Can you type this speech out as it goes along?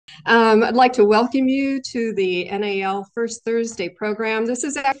I'd like to welcome you to the NAL First Thursday program. This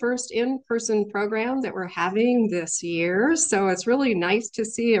is our first in-person program that we're having this year, so it's really nice to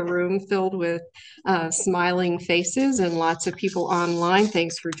see a room filled with smiling faces and lots of people online.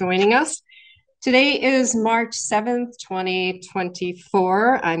 Thanks for joining us. Today is March 7th,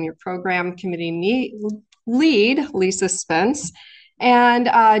 2024. I'm your program committee lead, Lisa Spence. And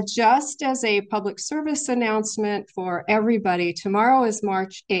just as a public service announcement for everybody, tomorrow is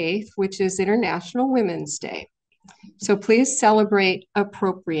March 8th, which is International Women's Day. So please celebrate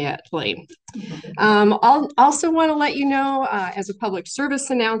appropriately. I'll also want to let you know, as a public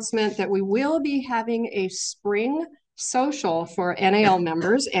service announcement, that we will be having a spring social for NAL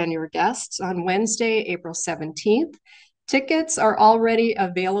members and your guests on Wednesday, April 17th. Tickets are already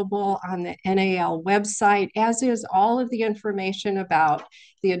available on the NAL website, as is all of the information about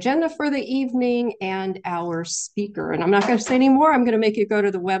the agenda for the evening and our speaker. And I'm not going to say any more. I'm going to make you go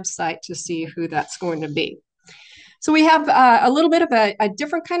to the website to see who that's going to be. So we have a little bit of a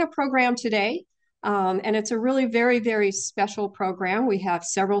different kind of program today. And it's a really very, very special program. We have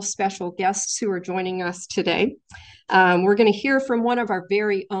several special guests who are joining us today. We're going to hear from one of our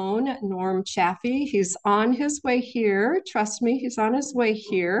very own, Norm Chaffee. He's on his way here. Trust me, he's on his way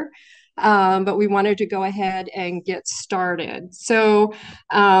here. But we wanted to go ahead and get started. So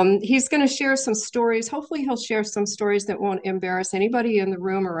he's going to share some stories. Hopefully he'll share some stories that won't embarrass anybody in the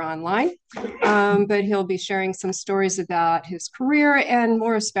room or online. But he'll be sharing some stories about his career and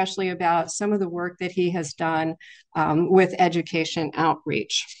more especially about some of the work that he has done with education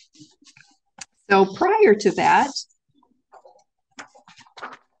outreach. So prior to that,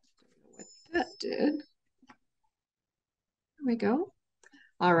 that did. There we go.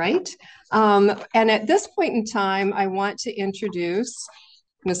 All right. And at this point in time, I want to introduce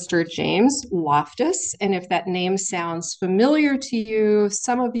Mr. James Loftus. And if that name sounds familiar to you,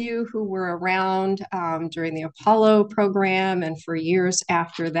 some of you who were around during the Apollo program and for years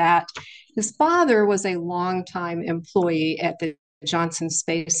after that, his father was a longtime employee at the Johnson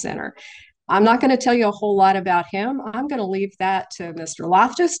Space Center. I'm not going to tell you a whole lot about him. I'm going to leave that to Mr.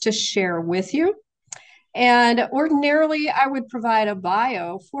 Loftus to share with you. And ordinarily, I would provide a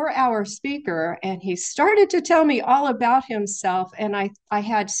bio for our speaker, and he started to tell me all about himself, and I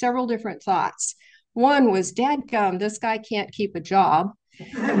had several different thoughts. One was, dadgum, this guy can't keep a job.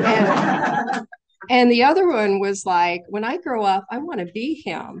 And the other one was like, when I grow up, I want to be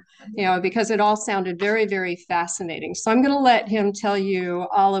him, because it all sounded very, very fascinating. So I'm going to let him tell you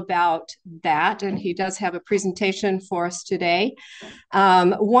all about that. And he does have a presentation for us today.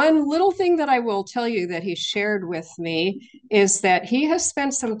 One little thing that I will tell you that he shared with me is that he has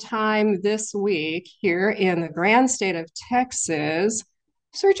spent some time this week here in the grand state of Texas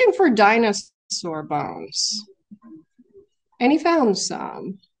searching for dinosaur bones. And he found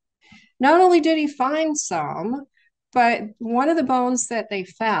some. Not only did he find some, but one of the bones that they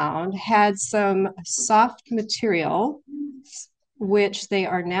found had some soft material, which they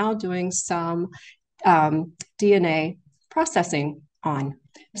are now doing some DNA processing on.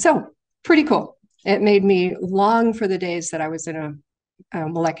 So pretty cool. It made me long for the days that I was in a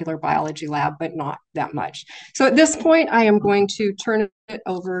molecular biology lab, but not that much. So at this point, I am going to turn it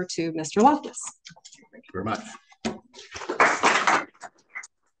over to Mr. Loftus. Thank you very much.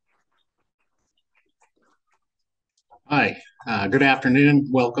 Hi, good afternoon.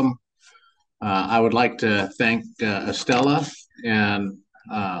 Welcome. I would like to thank Estella and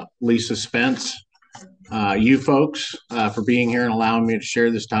Lisa Spence, you folks, for being here and allowing me to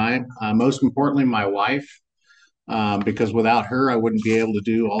share this time. Most importantly, my wife, because without her, I wouldn't be able to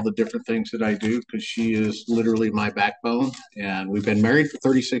do all the different things that I do, because she is literally my backbone. And we've been married for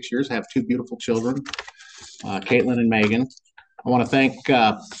 36 years, have two beautiful children, Caitlin and Megan. I want to thank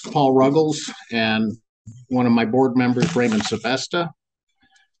Paul Ruggles and one of my board members, Raymond Savesta.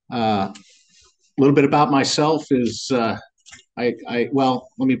 A little bit about myself is, well,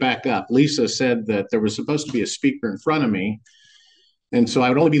 let me back up. Lisa said that there was supposed to be a speaker in front of me, and so I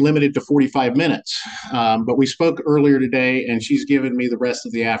would only be limited to 45 minutes. But we spoke earlier today, and she's given me the rest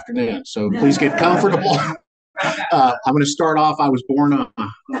of the afternoon, so please get comfortable. I'm going to start off. I was born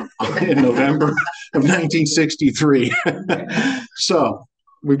in November of 1963, so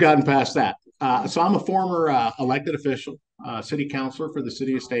we've gotten past that. So I'm a former elected official, city councilor for the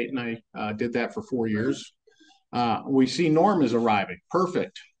city of State, and I did that for 4 years. We see Norm is arriving.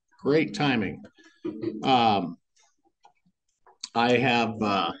 Perfect. Great timing. I have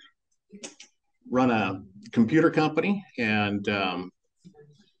run a computer company, and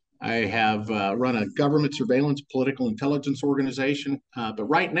I have run a government surveillance political intelligence organization. But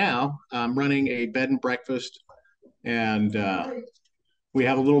right now, I'm running a bed and breakfast and we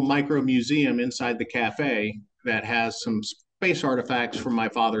have a little micro museum inside the cafe that has some space artifacts from my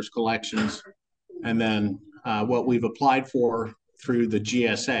father's collections, and then what we've applied for through the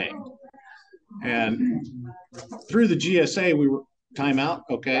GSA. And through the GSA, we were timeout.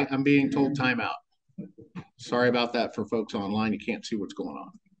 Okay, I'm being told timeout. Sorry about that for folks online. You can't see what's going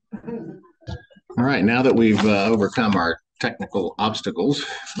on. All right, now that we've overcome our technical obstacles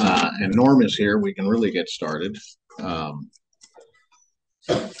and Norm is here, we can really get started.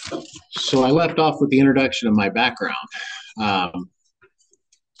 So I left off with the introduction of my background.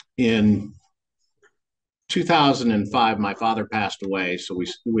 In 2005, my father passed away, so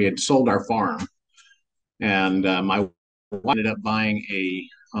we had sold our farm, and my wife ended up buying a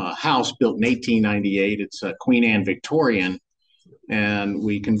house built in 1898. It's a Queen Anne Victorian, and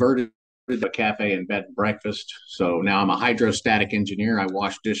we converted a cafe and bed and breakfast. So now I'm a hydrostatic engineer. I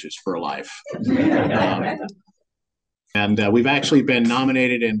wash dishes for a life. And we've actually been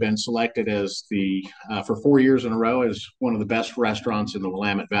nominated and been selected as for 4 years in a row as one of the best restaurants in the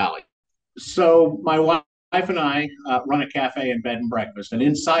Willamette Valley. So my wife and I run a cafe and bed and breakfast, and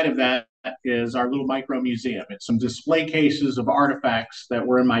inside of that is our little micro museum. It's some display cases of artifacts that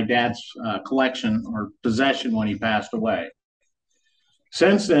were in my dad's collection or possession when he passed away.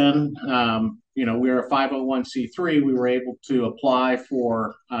 Since then, we're a 501c3. We were able to apply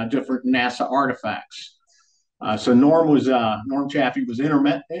for different NASA artifacts. So Norm Chaffee was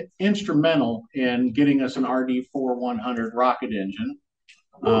instrumental in getting us an RD-4100 rocket engine.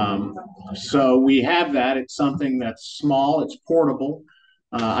 So we have that. It's something that's small. It's portable.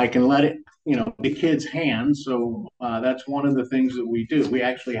 I can let it, the kids' hands. So that's one of the things that we do. We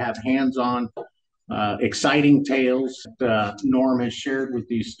actually have hands-on exciting tales that Norm has shared with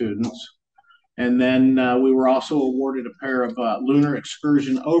these students. And then we were also awarded a pair of lunar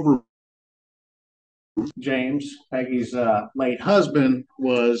excursion over. James, Peggy's late husband,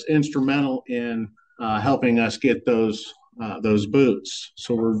 was instrumental in helping us get those boots.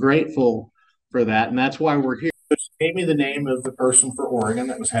 So we're grateful for that, and that's why we're here. She gave me the name of the person for Oregon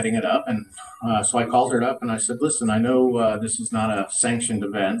that was heading it up, and so I called her up and I said, "Listen, I know this is not a sanctioned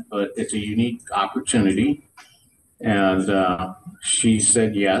event, but it's a unique opportunity." And she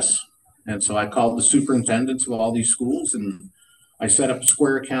said yes, and so I called the superintendents of all these schools, and I set up a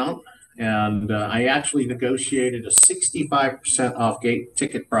Square account. And I actually negotiated a 65% off gate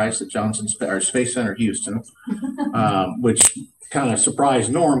ticket price at Space Center Houston, which kind of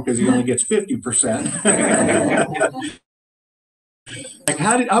surprised Norm because he only gets 50%. Like,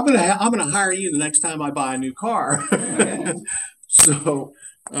 I'm gonna hire you the next time I buy a new car. So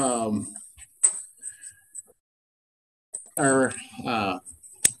our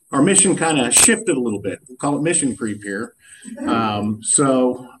mission kind of shifted a little bit. We'll call it mission creep here.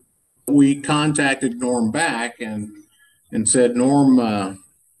 So we contacted Norm back and said, Norm,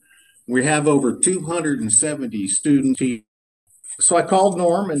 we have over 270 students. So I called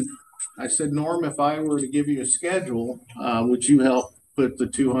Norm and I said, Norm, if I were to give you a schedule, would you help put the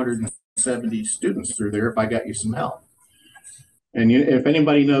 270 students through there if I got you some help? And if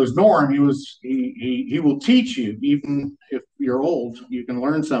anybody knows Norm, he will teach you, even if you're old, you can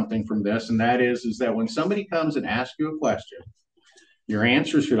learn something from this. And that is that when somebody comes and asks you a question, your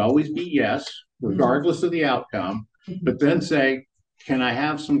answer should always be yes, regardless of the outcome, but then say, can I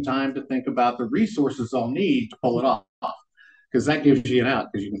have some time to think about the resources I'll need to pull it off? Because that gives you an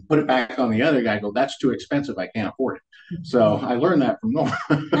out, because you can put it back on the other guy, go, that's too expensive, I can't afford it. So I learned that from Norm.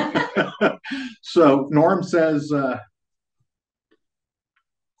 So Norm says, let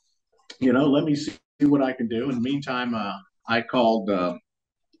me see what I can do. In the meantime, I called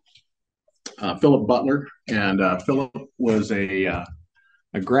Philip Butler, and Philip was a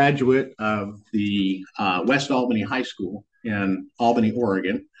graduate of the West Albany High School in Albany,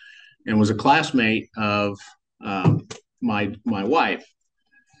 Oregon, and was a classmate of my wife.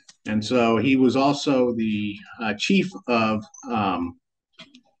 And so he was also the chief of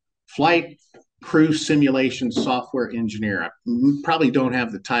flight crew simulation software engineer. I probably don't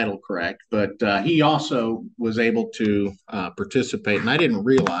have the title correct, but he also was able to participate. And I didn't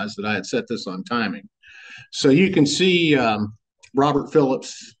realize that I had set this on timing. So you can see Robert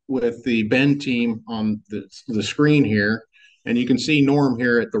Phillips with the Bend team on the screen here, and you can see Norm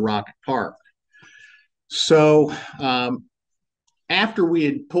here at the Rocket Park. So after we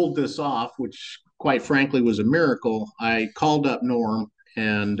had pulled this off, which quite frankly was a miracle, I called up Norm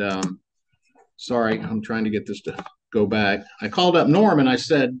and sorry, I'm trying to get this to go back. I called up Norm and I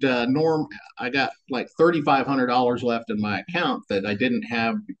said, Norm, I got like $3,500 left in my account that I didn't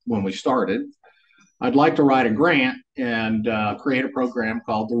have when we started. I'd like to write a grant and create a program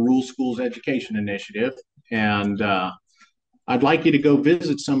called the Rural Schools Education Initiative. And I'd like you to go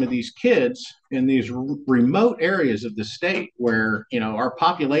visit some of these kids in these remote areas of the state where, our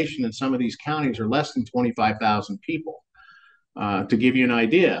population in some of these counties are less than 25,000 people, to give you an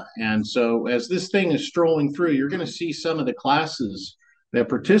idea. And so as this thing is strolling through, you're going to see some of the classes that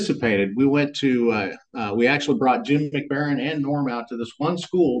participated. We actually brought Jim McBaron and Norm out to this one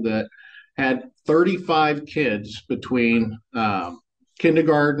school that had 35 kids between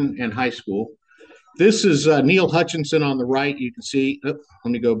kindergarten and high school. This is Neil Hutchinson on the right. You can see, let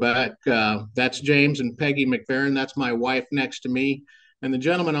me go back. That's James and Peggy McBaron. That's my wife next to me. And the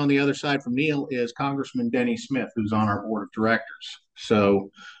gentleman on the other side from Neil is Congressman Denny Smith, who's on our board of directors.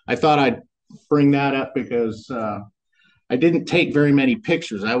 So I thought I'd bring that up because I didn't take very many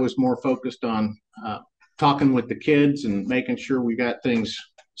pictures. I was more focused on talking with the kids and making sure we got things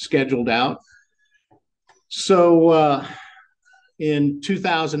scheduled out. So in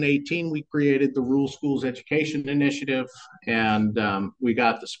 2018, we created the Rural Schools Education Initiative, and we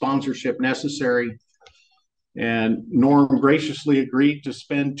got the sponsorship necessary. And Norm graciously agreed to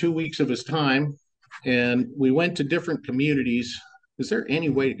spend 2 weeks of his time, and we went to different communities. Is there any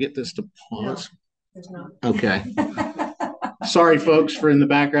way to get this to pause? No, there's not. Okay. Sorry, folks, for in the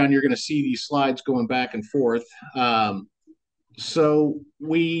background, you're going to see these slides going back and forth. So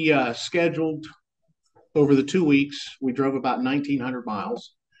we scheduled over the 2 weeks. We drove about 1,900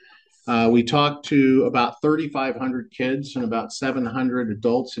 miles. We talked to about 3,500 kids and about 700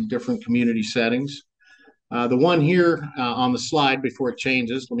 adults in different community settings. The one here on the slide before it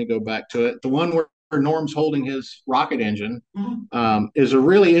changes, let me go back to it. The one where Norm's holding his rocket engine is a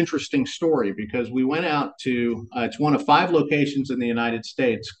really interesting story because we went out to, it's one of 5 locations in the United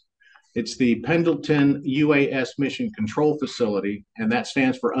States. It's the Pendleton UAS Mission Control Facility, and that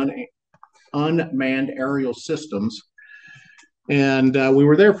stands for Unmanned Aerial Systems. And we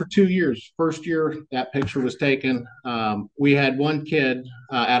were there for 2 years. First year that picture was taken, we had one kid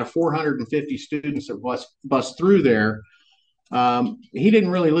out of 450 students that bus through there. He didn't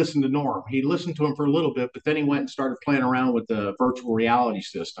really listen to Norm. He listened to him for a little bit, but then he went and started playing around with the virtual reality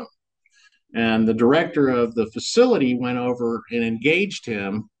system. And the director of the facility went over and engaged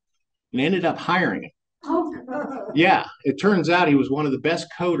him and ended up hiring him. Yeah, it turns out he was one of the best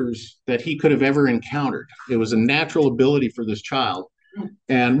coders that he could have ever encountered. It was a natural ability for this child.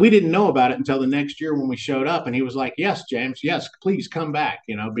 And we didn't know about it until the next year when we showed up, and he was like, "Yes, James, yes, please come back,"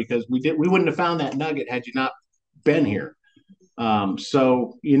 because we wouldn't have found that nugget had you not been here.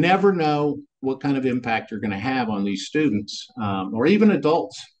 So you never know what kind of impact you're going to have on these students, or even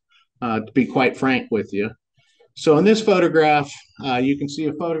adults, to be quite frank with you. So in this photograph, you can see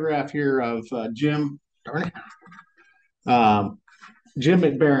a photograph here of Jim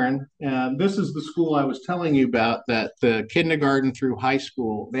McBaron. This is the school I was telling you about, that the kindergarten through high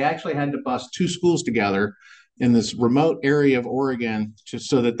school, they actually had to bus 2 schools together in this remote area of Oregon just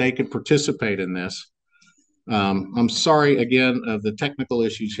so that they could participate in this. I'm sorry again of the technical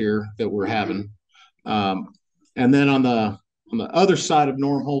issues here that we're having. And then on the other side of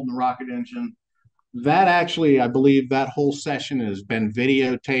Norm holding the rocket engine, that actually, I believe that whole session has been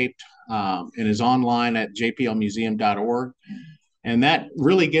videotaped and is online at JPLMuseum.org. And that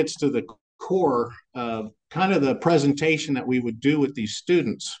really gets to the core of kind of the presentation that we would do with these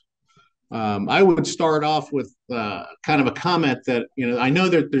students. I would start off with kind of a comment that, I know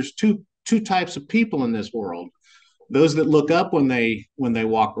that there's two types of people in this world. Those that look up when they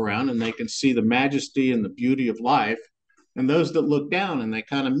walk around and they can see the majesty and the beauty of life, and those that look down and they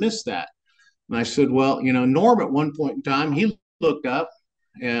kind of miss that. And I said, well, Norm at one point in time, he looked up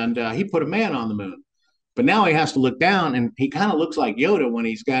and he put a man on the moon. But now he has to look down, and he kind of looks like Yoda when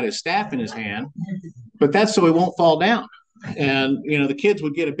he's got his staff in his hand. But that's so he won't fall down. And, the kids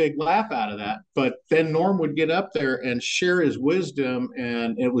would get a big laugh out of that. But then Norm would get up there and share his wisdom.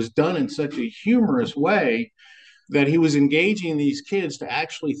 And it was done in such a humorous way that he was engaging these kids to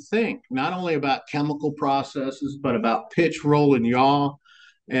actually think not only about chemical processes, but about pitch, roll, and yaw,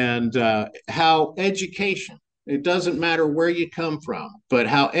 and how education, it doesn't matter where you come from, but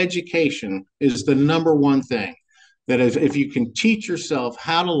how education is the number one thing. That if you can teach yourself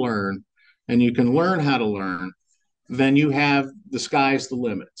how to learn, and you can learn how to learn, then you have the sky's the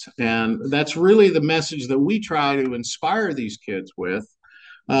limit. And that's really the message that we try to inspire these kids with.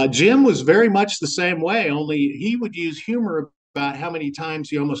 Jim was very much the same way, only he would use humor about how many times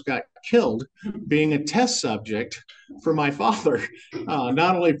he almost got killed being a test subject for my father,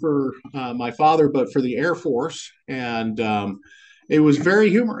 not only for my father, but for the Air Force. And it was very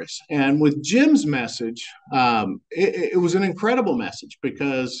humorous. And with Jim's message, it was an incredible message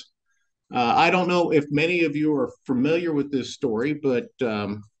because I don't know if many of you are familiar with this story, but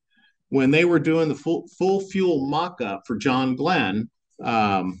when they were doing the full fuel mock-up for John Glenn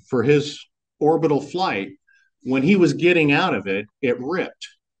for his orbital flight, when he was getting out of it, it ripped.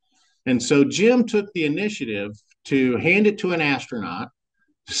 And so Jim took the initiative to hand it to an astronaut,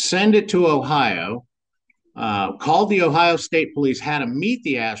 send it to Ohio, called the Ohio State Police, had him meet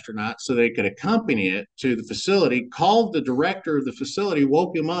the astronaut so they could accompany it to the facility, called the director of the facility,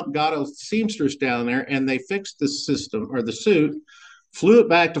 woke him up, got a seamstress down there, and they fixed the system or the suit, flew it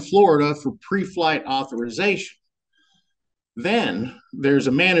back to Florida for pre-flight authorization. Then there's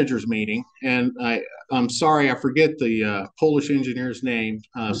a manager's meeting, and I'm sorry, I forget the Polish engineer's name,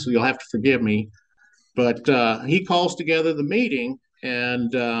 so you'll have to forgive me. But he calls together the meeting,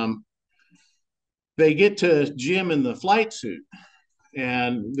 and they get to Jim in the flight suit,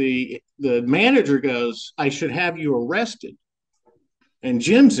 and the manager goes, "I should have you arrested." And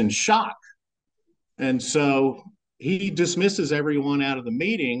Jim's in shock. And so he dismisses everyone out of the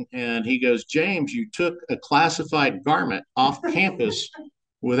meeting, and he goes, "James, you took a classified garment off campus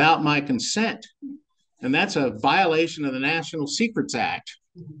without my consent. And that's a violation of the National Secrets Act."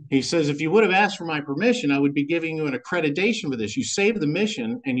 He says, "If you would have asked for my permission, I would be giving you an accreditation for this. You saved the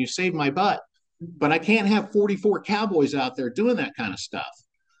mission and you saved my butt. But I can't have 44 cowboys out there doing that kind of stuff."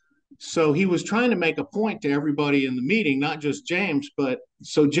 So he was trying to make a point to everybody in the meeting, not just James. But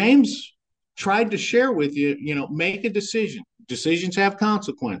so James tried to share with you, make a decision. Decisions have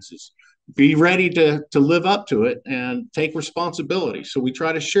consequences. Be ready to live up to it and take responsibility. So we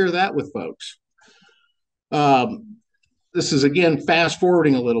try to share that with folks. This is, again, fast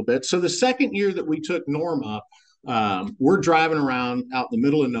forwarding a little bit. So the second year that we took Norm up, we're driving around out in the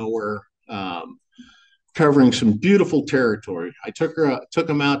middle of nowhere, covering some beautiful territory. I took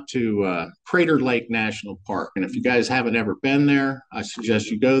them out to Crater Lake National Park. And if you guys haven't ever been there, I suggest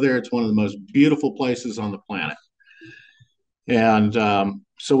you go there. It's one of the most beautiful places on the planet. And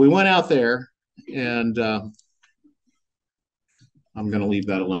so we went out there, and I'm going to leave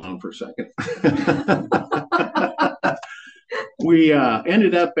that alone for a second. We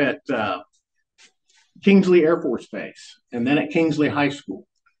ended up at Kingsley Air Force Base, and then at Kingsley High School.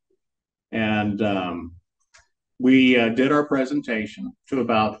 And we did our presentation to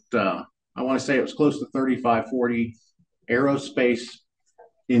about, I want to say it was close to 35, 40 aerospace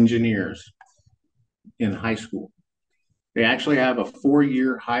engineers in high school. They actually have a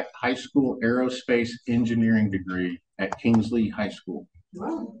 4-year high school aerospace engineering degree at Kingsley High School.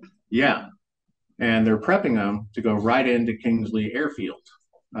 Wow. Yeah. And they're prepping them to go right into Kingsley Airfield.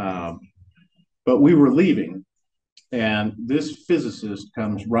 But we were leaving, and this physicist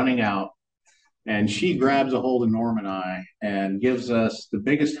comes running out, and she grabs a hold of Norm and I and gives us the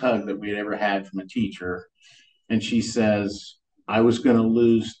biggest hug that we had ever had from a teacher. And she says, "I was going to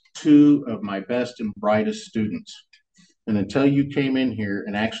lose 2 of my best and brightest students. And until you came in here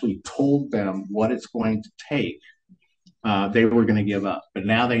and actually told them what it's going to take, they were going to give up. But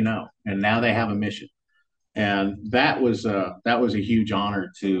now they know, and now they have a mission." And that was a huge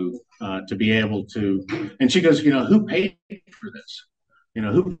honor to be able to. And she goes, "Who paid for this?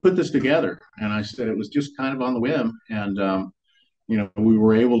 Who put this together?" And I said, "It was just kind of on the whim." And we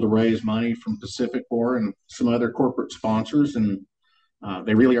were able to raise money from Pacific Corps and some other corporate sponsors, and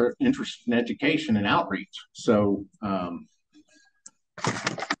they really are interested in education and outreach. So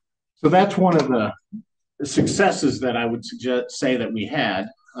that's one of the successes that I would say that we had.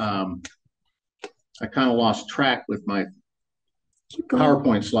 I kind of lost track with my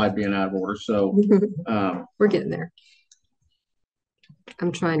PowerPoint slide being out of order. So we're getting there.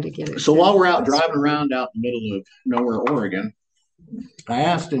 I'm trying to get it. So while we're out driving around out in the middle of nowhere, Oregon, I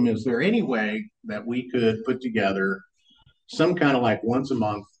asked him, is there any way that we could put together some kind of like once a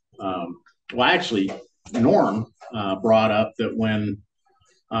month? Well, actually, Norm brought up that when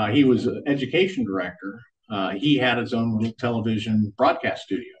he was an education director, he had his own little television broadcast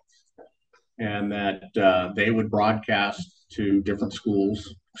studio, and that they would broadcast to different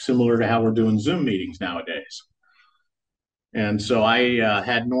schools, similar to how we're doing Zoom meetings nowadays. And so I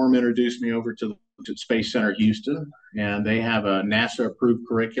had Norm introduce me over to Space Center Houston, and they have a NASA-approved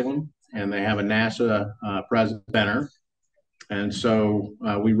curriculum, and they have a NASA presenter. And so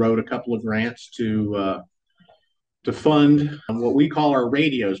we wrote a couple of grants to fund what we call our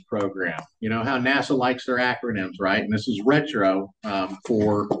radios program. You know how NASA likes their acronyms, right? And this is retro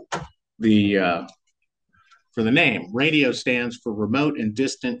for the name. Radio stands for Remote and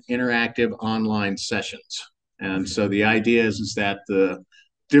Distant Interactive Online Sessions. And so the idea is that the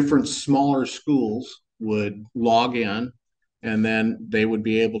different smaller schools would log in, and then they would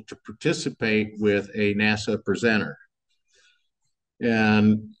be able to participate with a NASA presenter.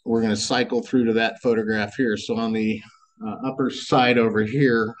 And we're going to cycle through to that photograph here. So on the upper side over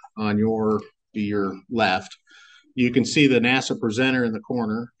here on your left, you can see the NASA presenter in the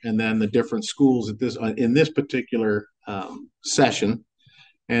corner, and then the different schools at this in this particular session.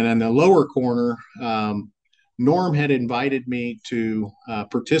 And in the lower corner, Norm had invited me to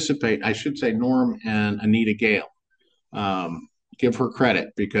participate. I should say Norm and Anita Gale. Give her credit,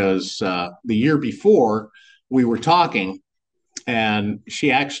 because the year before we were talking, and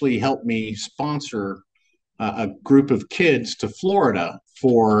she actually helped me sponsor a group of kids to Florida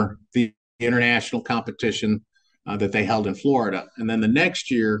for the international competition that they held in Florida. And then the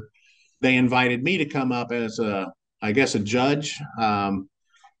next year, they invited me to come up as I guess, a judge, an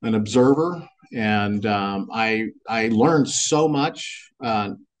observer. And I learned so much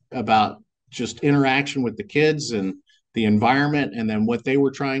about just interaction with the kids and the environment, and then what they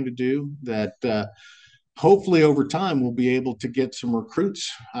were trying to do, that hopefully over time we'll be able to get some recruits,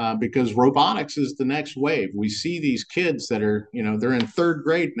 because robotics is the next wave. We see these kids that are, they're in third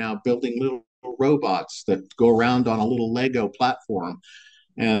grade now, building little robots that go around on a little Lego platform.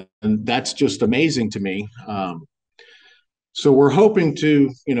 And that's just amazing to me. So we're hoping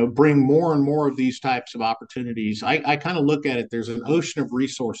to, bring more and more of these types of opportunities. I kind of look at it, there's an ocean of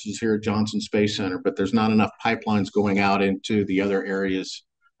resources here at Johnson Space Center, but there's not enough pipelines going out into the other areas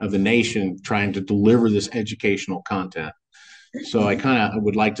of the nation trying to deliver this educational content. So I kind of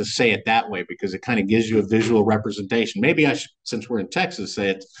would like to say it that way, because it kind of gives you a visual representation. Maybe I should, since we're in Texas, say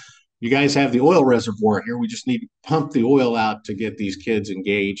it, you guys have the oil reservoir here. We just need to pump the oil out to get these kids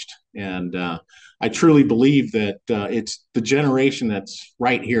engaged. And I truly believe that it's the generation that's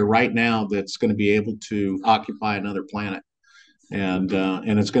right here, right now, that's going to be able to occupy another planet. And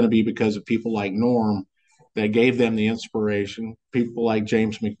it's going to be because of people like Norm that gave them the inspiration, people like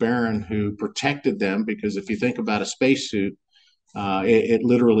James McBarron, who protected them, because if you think about a spacesuit, it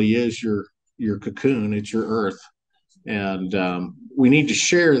literally is your cocoon, it's your Earth. And we need to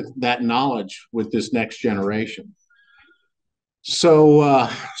share that knowledge with this next generation. So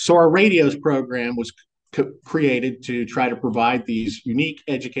our radios program was created to try to provide these unique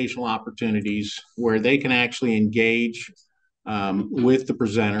educational opportunities where they can actually engage with the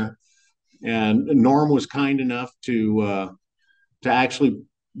presenter. And Norm was kind enough to actually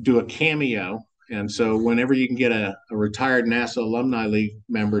do a cameo. And so whenever you can get a retired NASA Alumni League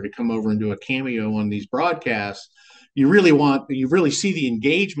member to come over and do a cameo on these broadcasts, you really see the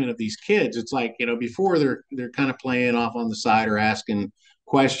engagement of these kids. It's like, before they're kind of playing off on the side or asking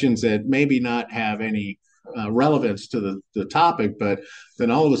questions that maybe not have any relevance to the topic, but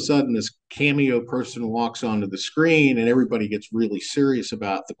then all of a sudden this cameo person walks onto the screen and everybody gets really serious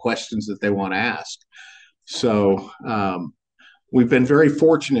about the questions that they want to ask. So we've been very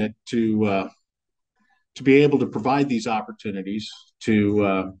fortunate to be able to provide these opportunities,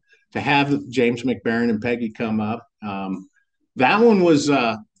 to have James McBarron and Peggy come up. That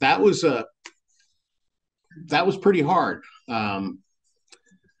was pretty hard.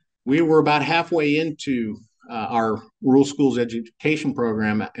 We were about halfway into our rural schools education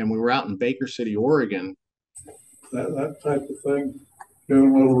program, and we were out in Baker City, Oregon. That type of thing,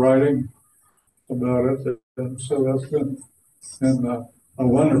 doing a little writing about it, and so that's been a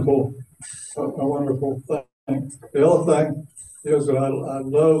wonderful thing. The other thing is that I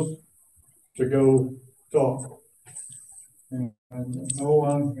love to go talk, and no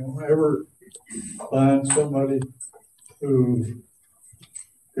one can ever find somebody who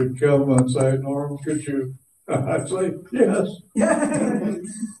could come and say, "Norm, could you?" I'd say yes,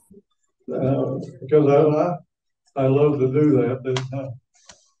 because I love to do that.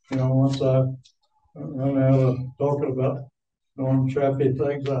 And once I run out of talking about Norm Chappie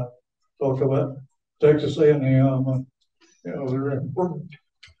things, I talk about Texas A&M, and they're important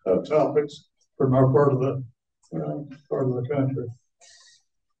topics from our part of the country.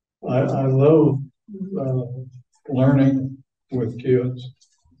 I love learning with kids.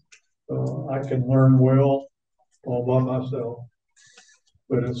 I can learn well all by myself,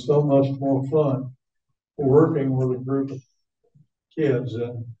 but it's so much more fun working with a group of kids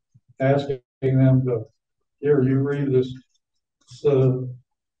and asking them to, here, you read this set of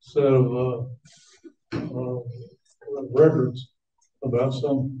records about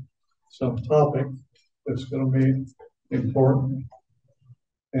some topic that's going to be important,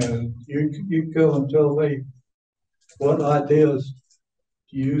 and you come and tell me what ideas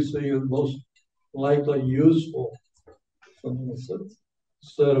do you see as most likely useful from the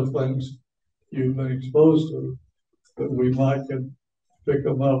set of things you've been exposed to, that we might can pick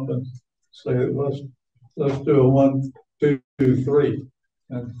them up and say, let's do a 1, 2, 3,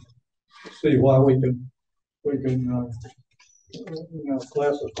 and see why we can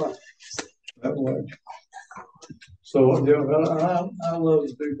classify that way. So, yeah, I love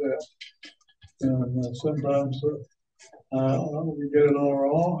to do that. And sometimes we get it on our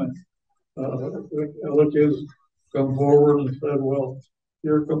own, and other kids come forward and said, well,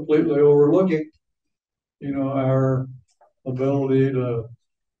 you're completely overlooking, our ability to,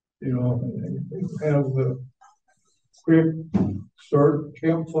 have the quick start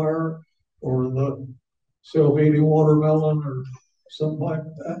campfire or the self-eating watermelon or something like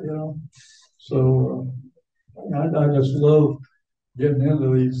that, So I just love getting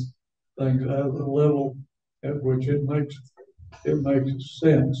into these things at the level at which it makes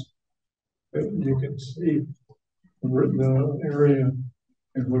sense. You can see the area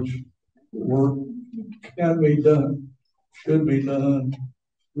in which work can be done, should be done,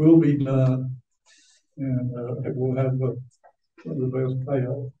 will be done, and it will have the best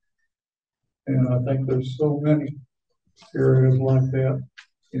payoff. And I think there's so many areas like that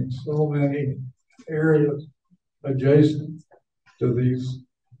in so many areas adjacent to these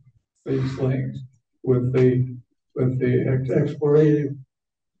things with the explorative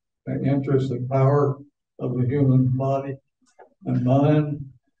interest and power of the human body and mind,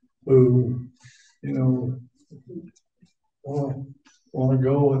 who want to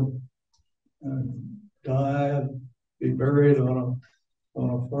go and die and be buried on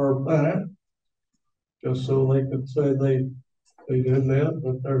a far planet just so they could say they did that,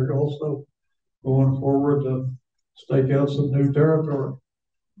 but they're also going forward to stake out some new territory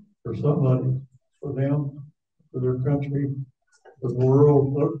for somebody, for them, for their country, for the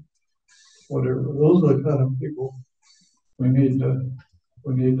world, whatever. Those are the kind of people we need to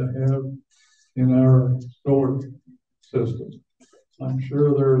have in our solar system. I'm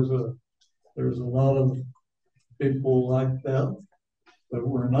sure there's a lot of people like that that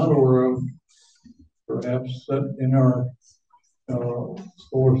we're not aware of, perhaps in our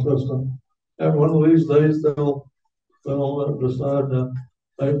solar system. And one of these days they'll decide to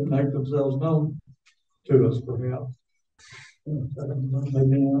make themselves known to us, perhaps.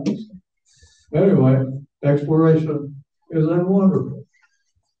 Anyway, exploration is a wonderful,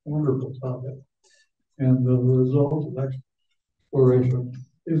 wonderful topic. And the result of exploration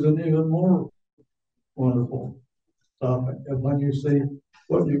is an even more wonderful topic. And when you see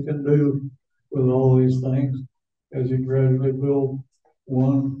what you can do with all these things, as you gradually build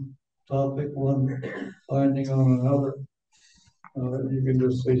one topic, one finding on another, you can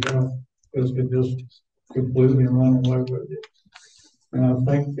just see how this can just completely run away with you. And I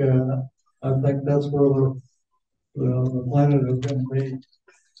think that's where the planet is going to be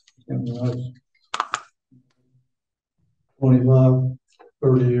in the next 25,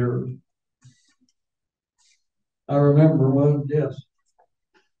 30 years. I remember one, yes.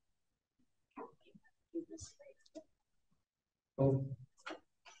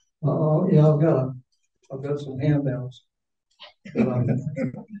 Oh, yeah, I've got some handouts. One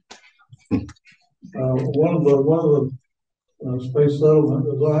of the space settlement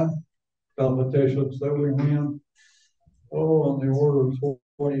design competitions that we ran, on the order of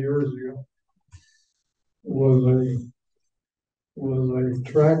 20 years ago, was a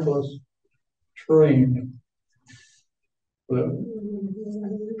trackless train that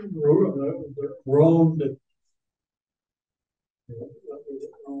roamed.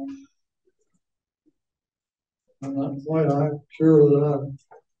 I'm not quite sure that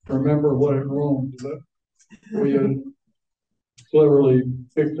I remember what it roamed, but we had cleverly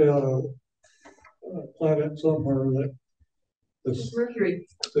picked out a planet somewhere that this Mercury.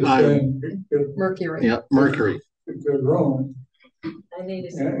 Mercury. Yeah, Mercury. Could roam. I need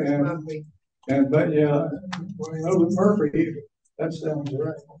to see Mercury. But yeah, with Mercury, that sounds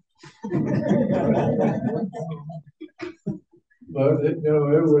right. But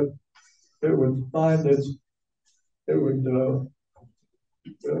it would find it would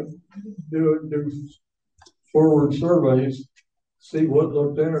do forward surveys, see what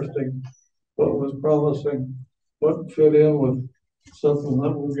looked interesting, what was promising, what fit in with something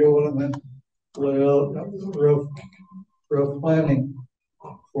that was going, and then lay out rough planning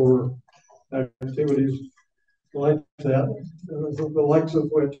for activities like that, the likes of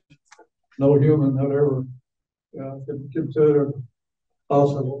which no human had ever considered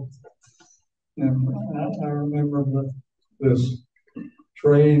possible. And I remember this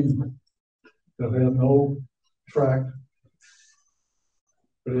train that had no track,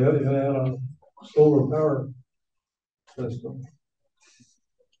 but it had a solar power system,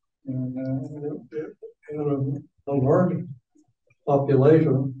 and it had a large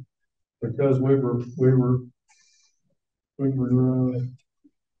population because we were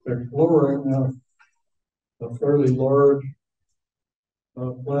exploring a fairly large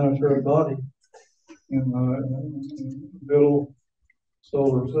planetary body in the middle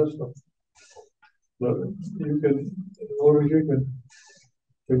solar system. But you can, in order you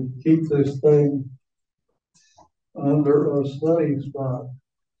can keep this thing under a study spot,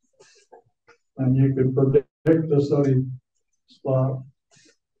 and you could predict the study spot,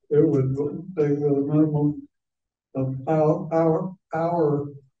 it would take with a minimum of hour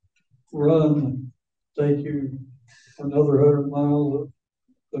run, take you another 100 miles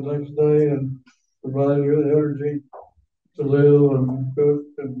the next day and provide you the energy to live and cook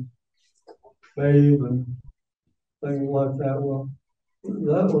and bathe and things like that. Well,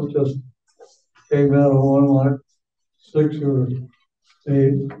 that was just came out of one like 6 or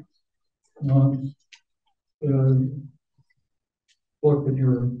 8 months. Looking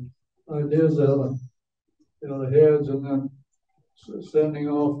your ideas out of the heads and then sending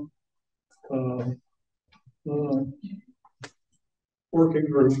off working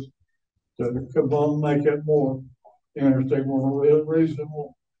groups to come on, make it more interesting, more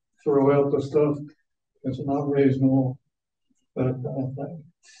reasonable, throw out the stuff that's not reasonable, that kind of thing.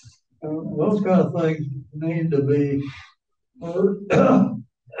 Those kind of things need to be part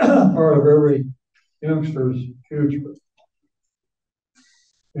of every youngster's future.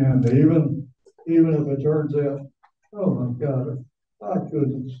 And even if it turns out, oh my God, I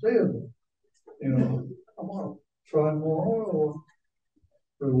couldn't stand it, I want to try more oil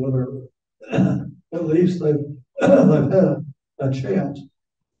or whatever. At least they've had a chance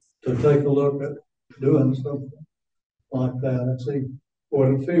to take a look at doing something like that and see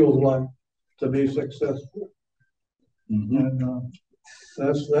what it feels like to be successful. Mm-hmm. And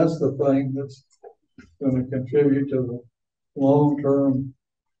that's the thing that's going to contribute to the long-term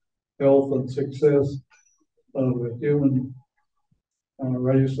health and success of the human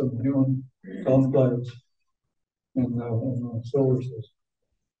race and human complex in the solar system.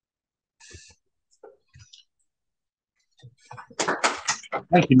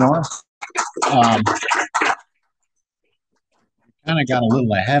 Thank you, Norris. Kind of got a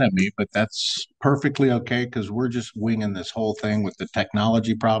little ahead of me, but that's perfectly okay because we're just winging this whole thing with the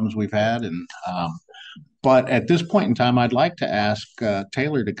technology problems we've had. And but at this point in time, I'd like to ask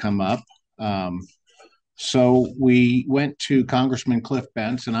Taylor to come up. So we went to Congressman Cliff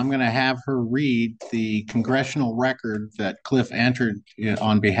Bentz, and I'm going to have her read the congressional record that Cliff entered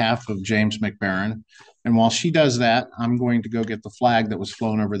on behalf of James McBaron. And while she does that, I'm going to go get the flag that was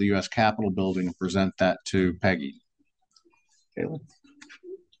flown over the U.S. Capitol building and present that to Peggy. Taylor.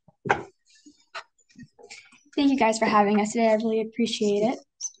 Thank you guys for having us today. I really appreciate it.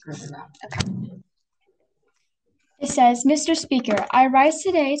 Okay. It says, Mr. Speaker, I rise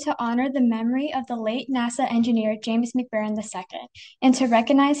today to honor the memory of the late NASA engineer James McBaron II and to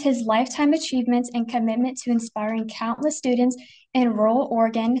recognize his lifetime achievements and commitment to inspiring countless students in rural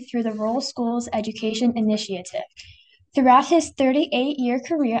Oregon through the Rural Schools Education Initiative. Throughout his 38-year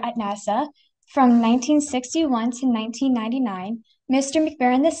career at NASA, from 1961 to 1999, Mr.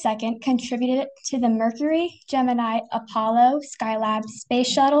 McBaron II contributed to the Mercury, Gemini, Apollo, Skylab, Space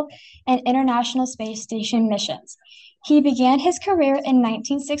Shuttle, and International Space Station missions. He began his career in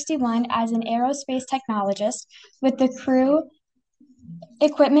 1961 as an aerospace technologist with the Crew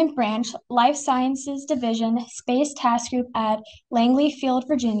Equipment Branch, Life Sciences Division, Space Task Group at Langley Field,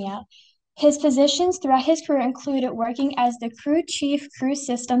 Virginia. His positions throughout his career included working as the Crew Chief Crew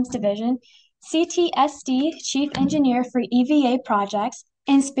Systems Division, CTSD Chief Engineer for EVA projects,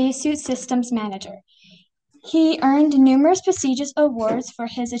 and Spacesuit Systems Manager. He earned numerous prestigious awards for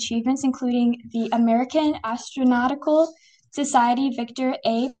his achievements, including the American Astronautical Society Victor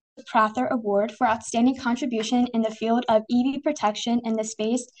A. Prather Award for Outstanding Contribution in the field of EV protection in the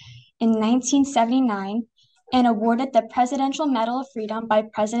space in 1979, and awarded the Presidential Medal of Freedom by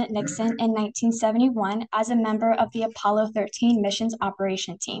President Nixon in 1971 as a member of the Apollo 13 missions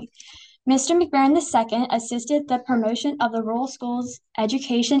operation team. Mr. McBaron II assisted the promotion of the Rural Schools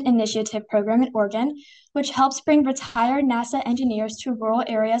Education Initiative program in Oregon, which helps bring retired NASA engineers to rural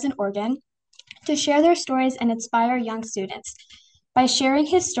areas in Oregon to share their stories and inspire young students. By sharing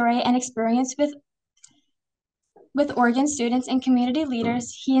his story and experience with Oregon students and community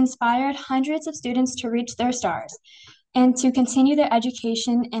leaders, he inspired hundreds of students to reach their stars and to continue their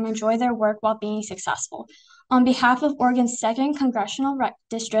education and enjoy their work while being successful. On behalf of Oregon's 2nd Congressional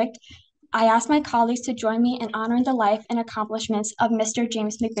District, I ask my colleagues to join me in honoring the life and accomplishments of Mr.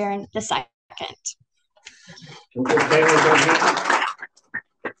 James McBaron II.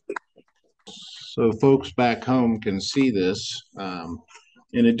 So folks back home can see this.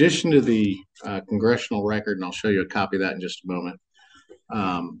 In addition to the congressional record, and I'll show you a copy of that in just a moment.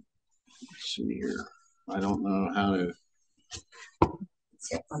 Let's see here. I don't know how to.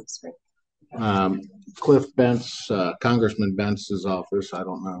 Cliff Bentz, Congressman Bentz's office. I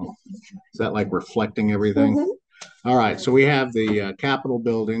don't know. Is that like reflecting everything? Mm-hmm. All right. So we have the Capitol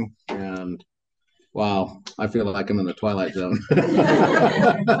building, and wow, I feel like I'm in the Twilight Zone.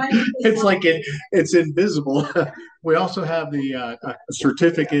 It's like it's invisible. We also have the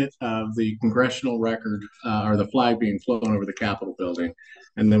certificate of the congressional record, or the flag being flown over the Capitol building,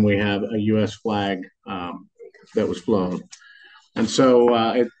 and then we have a U.S. flag that was flown. And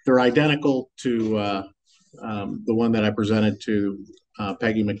so they're identical to the one that I presented to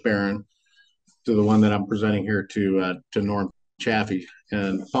Peggy McBaron, to the one that I'm presenting here to Norm Chaffee.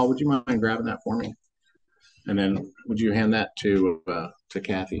 And Paul, would you mind grabbing that for me? And then would you hand that to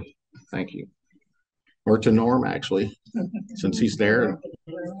Kathy? Thank you. Or to Norm, actually, since he's there.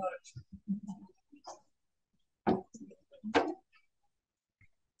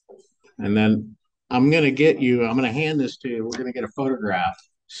 And then I'm going to hand this to you. We're going to get a photograph.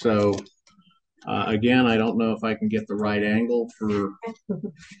 So again, I don't know if I can get the right angle for,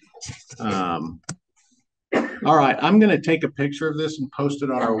 all right, I'm going to take a picture of this and post it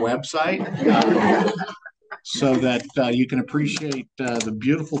on our website so that you can appreciate the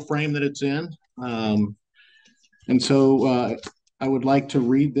beautiful frame that it's in. And so I would like to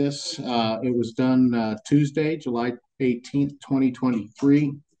read this. It was done Tuesday, July 18th,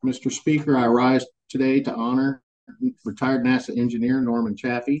 2023. Mr. Speaker, I rise today to honor retired NASA engineer Norman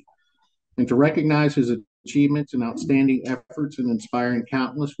Chaffee and to recognize his achievements and outstanding efforts in inspiring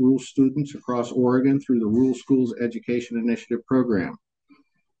countless rural students across Oregon through the Rural Schools Education Initiative program.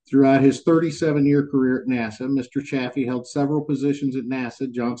 Throughout his 37-year career at NASA, Mr. Chaffee held several positions at NASA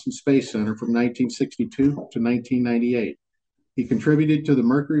Johnson Space Center from 1962 to 1998. He contributed to the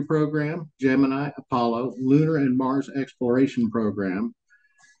Mercury program, Gemini, Apollo, Lunar, and Mars Exploration program.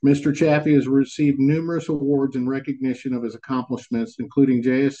 Mr. Chaffee has received numerous awards in recognition of his accomplishments, including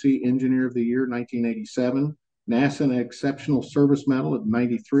JSC Engineer of the Year 1987, NASA Exceptional Service Medal of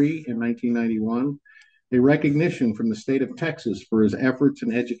 93 and 1991, a recognition from the state of Texas for his efforts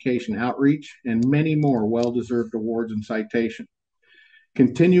in education outreach, and many more well-deserved awards and citations.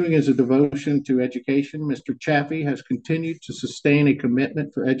 Continuing as a devotion to education, Mr. Chaffee has continued to sustain a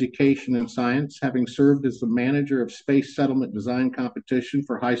commitment for education and science, having served as the manager of Space Settlement Design Competition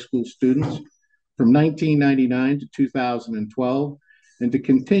for high school students from 1999 to 2012, and to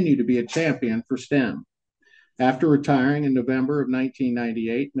continue to be a champion for STEM. After retiring in November of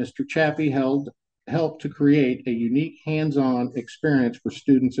 1998, Mr. Chaffee helped to create a unique hands-on experience for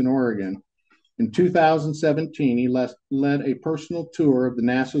students in Oregon. In 2017, he led a personal tour of the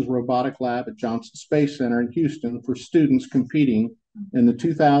NASA's robotic lab at Johnson Space Center in Houston for students competing in the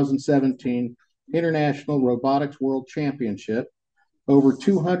 2017 International Robotics World Championship. Over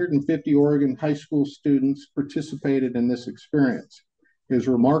 250 Oregon high school students participated in this experience. His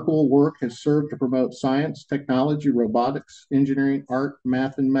remarkable work has served to promote science, technology, robotics, engineering, art,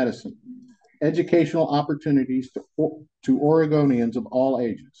 math, and medicine, educational opportunities to Oregonians of all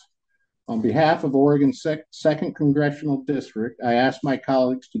ages. On behalf of Oregon's 2nd Congressional District, I ask my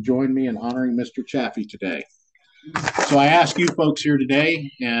colleagues to join me in honoring Mr. Chaffee today. So I ask you folks here today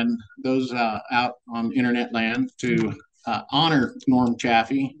and those out on internet land to honor Norm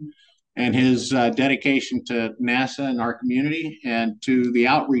Chaffee and his dedication to NASA and our community, and to the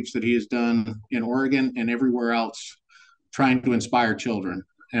outreach that he has done in Oregon and everywhere else trying to inspire children.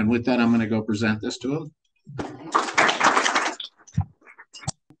 And with that, I'm going to go present this to him.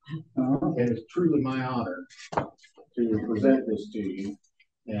 It is truly my honor to present this to you,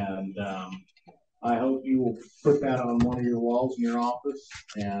 and I hope you will put that on one of your walls in your office.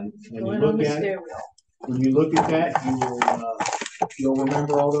 And when you look at it, that, you'll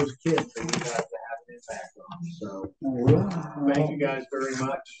remember all those kids that you guys have an impact on. So thank you guys very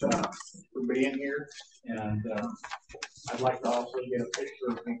much for being here, and I'd like to also get a picture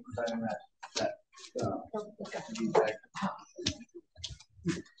of me presenting that feedback.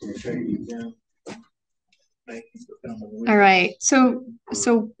 All right. So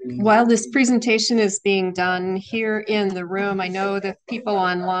while this presentation is being done here in the room, I know that people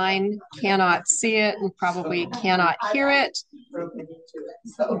online cannot see it and probably cannot hear it.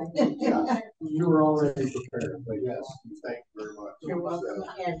 You were already prepared, but yes, thank you very much. You're welcome.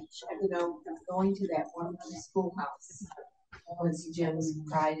 And going to that one schoolhouse. Once Jim's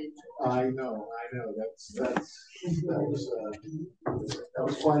prided. I know. That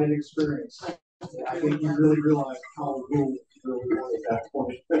was quite an experience. I think you really realize how cool really was at that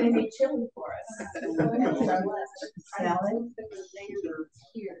point. They made chili for us. Salad.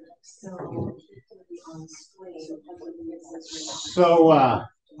 So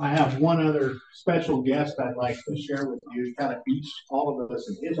I have one other special guest I'd like to share with you, kind of beats all of us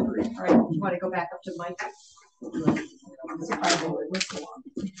in history. All right, you want to go back up to Mike?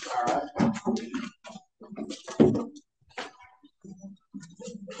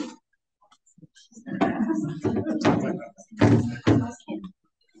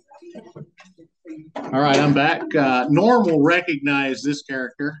 All right, I'm back. Norm will recognize this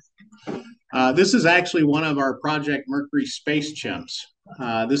character. This is actually one of our Project Mercury space chimps.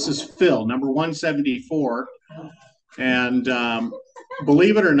 This is Phil, number 174. And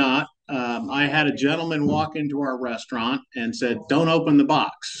believe it or not, I had a gentleman walk into our restaurant and said, "Don't open the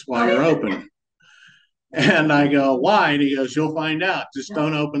box while you're open." And I go, "Why?" And he goes, "You'll find out. Just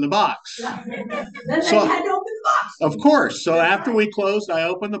don't open the box." Then So- I had to open the box. Of course. So after we closed, I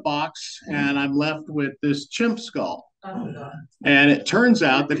opened the box and I'm left with this chimp skull. Oh, God. And it turns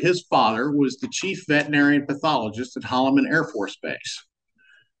out that his father was the chief veterinarian pathologist at Holloman Air Force Base.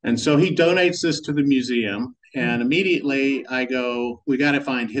 And so he donates this to the museum. And immediately I go, we got to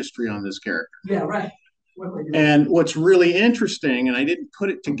find history on this character. Yeah, right. And what's really interesting, and I didn't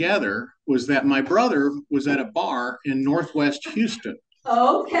put it together, was that my brother was at a bar in Northwest Houston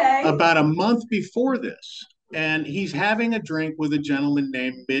Okay. about a month before this. And he's having a drink with a gentleman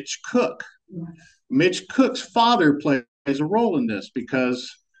named Mitch Cook. Mitch Cook's father plays a role in this because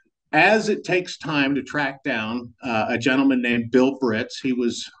as it takes time to track down a gentleman named Bill Britz, he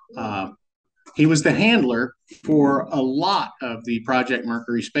was the handler for a lot of the Project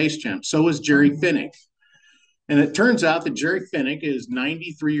Mercury space chimps. So was Jerry Finnick. And it turns out that Jerry Finnick is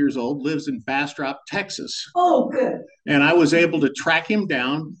 93 years old, lives in Bastrop, Texas. Oh, good. And I was able to track him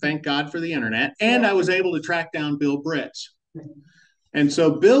down, thank God for the internet, and I was able to track down Bill Britz. And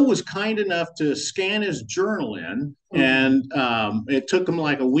so Bill was kind enough to scan his journal in, and it took him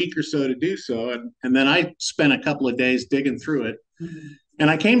like a week or so to do so. And then I spent a couple of days digging through it. And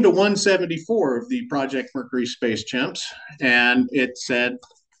I came to 174 of the Project Mercury space chimps, and it said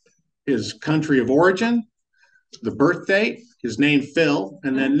his country of origin, the birth date, his name Phil,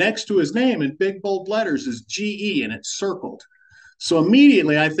 and then next to his name in big bold letters is GE, and it's circled. So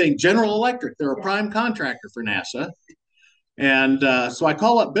immediately I think General Electric, they're a prime contractor for NASA. And so I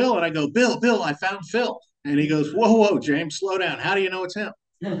call up Bill and I go, Bill, I found Phil. And he goes, whoa, James, slow down. How do you know it's him?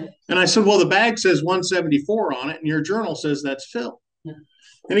 And I said, well, the bag says 174 on it, and your journal says that's Phil.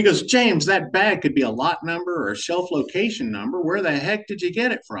 And he goes, James, that bag could be a lot number or a shelf location number. Where the heck did you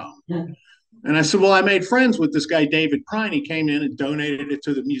get it from? And I said, well, I made friends with this guy, David Prine. He came in and donated it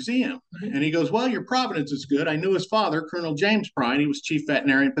to the museum. And he goes, well, your provenance is good. I knew his father, Colonel James Prine. He was chief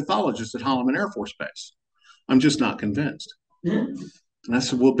veterinarian pathologist at Holloman Air Force Base. I'm just not convinced. And I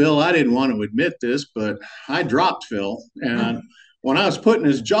said, well, Bill, I didn't want to admit this, but I dropped Phil. And when I was putting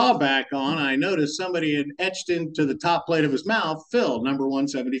his jaw back on, I noticed somebody had etched into the top plate of his mouth, Phil, number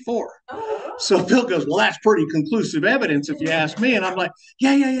 174. So Phil goes, well, that's pretty conclusive evidence if you ask me. And I'm like,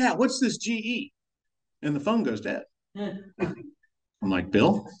 yeah. What's this GE? And the phone goes dead. I'm like,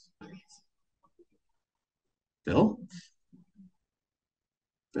 Bill? I'm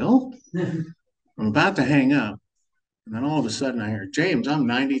about to hang up. And then all of a sudden I hear, James, I'm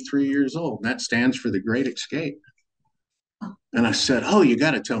 93 years old. And that stands for the Great Escape. And I said, oh, you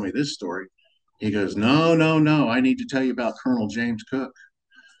got to tell me this story. He goes, no. I need to tell you about Colonel James Cook.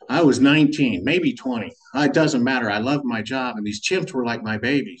 I was 19, maybe 20. It doesn't matter. I loved my job. And these chimps were like my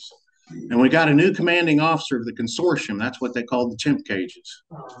babies. And we got a new commanding officer of the consortium. That's what they called the chimp cages.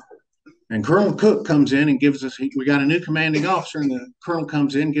 And Colonel Cook comes in and gives us, we got a new commanding officer, and the colonel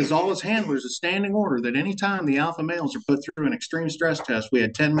comes in, gives all his handlers a standing order that anytime the alpha males are put through an extreme stress test, we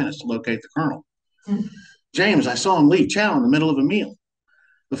had 10 minutes to locate the colonel. James, I saw him leave chow in the middle of a meal.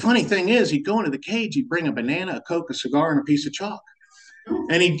 The funny thing is, he'd go into the cage, he'd bring a banana, a Coke, a cigar, and a piece of chalk.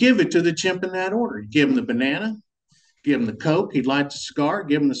 And he'd give it to the chimp in that order. He'd give him the banana, give him the Coke, he'd light the cigar,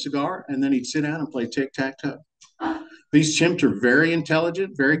 give him the cigar, and then he'd sit down and play tic-tac-toe. These chimps are very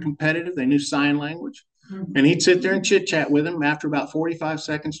intelligent, very competitive. They knew sign language. And he'd sit there and chit-chat with him. After about 45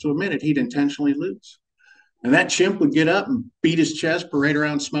 seconds to a minute, he'd intentionally lose. And that chimp would get up and beat his chest, parade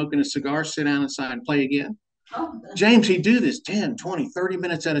around smoking a cigar, sit down inside and play again. James, he'd do this 10, 20, 30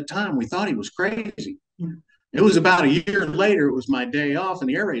 minutes at a time. We thought he was crazy. It was about a year later. It was my day off, and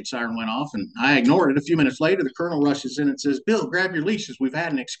the air raid siren went off, and I ignored it. A few minutes later, the colonel rushes in and says, Bill, grab your leashes. We've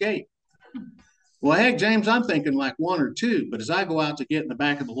had an escape. Well, heck, James, I'm thinking like one or two, but as I go out to get in the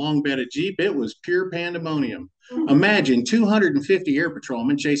back of the long bedded Jeep, it was pure pandemonium. Imagine 250 air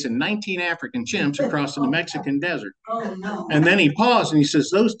patrolmen chasing 19 African chimps across the Mexican desert. Oh, no. And then he paused and he says,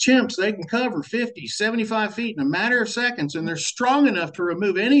 those chimps, they can cover 50, 75 feet in a matter of seconds, and they're strong enough to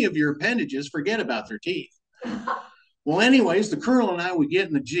remove any of your appendages, forget about their teeth. Well, anyways, the colonel and I, we get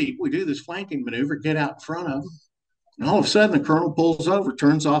in the Jeep, we do this flanking maneuver, get out in front of him. And all of a sudden, the colonel pulls over,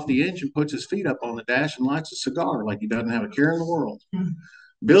 turns off the engine, puts his feet up on the dash, and lights a cigar like he doesn't have a care in the world.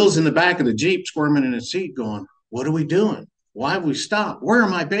 Bill's in the back of the Jeep, squirming in his seat, going, "What are we doing? Why have we stopped? Where are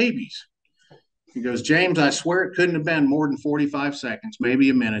my babies?" He goes, "James, I swear it couldn't have been more than 45 seconds, maybe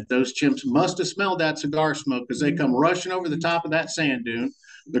a minute. Those chimps must have smelled that cigar smoke because they come rushing over the top of that sand dune.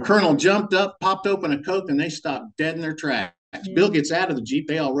 The colonel jumped up, popped open a Coke, and they stopped dead in their tracks. Bill gets out of the Jeep.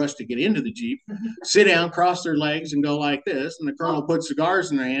 They all rush to get into the Jeep, sit down, cross their legs, and go like this. And the colonel put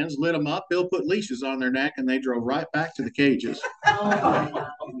cigars in their hands, lit them up. Bill put leashes on their neck, and they drove right back to the cages.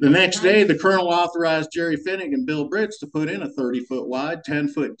 The next day, the colonel authorized Jerry Finnick and Bill Britz to put in a 30-foot wide,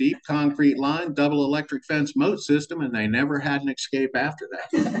 10-foot deep concrete line, double electric fence moat system, and they never had an escape after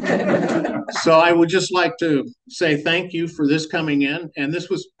that. So I would just like to say thank you for this coming in. And this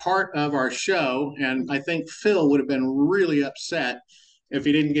was part of our show. And I think Phil would have been really upset if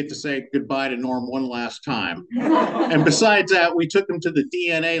he didn't get to say goodbye to Norm one last time. And besides that, we took him to the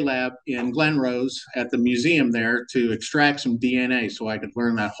DNA lab in Glen Rose at the museum there to extract some DNA so I could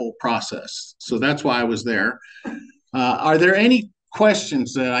learn that whole process. So that's why I was there. Are there any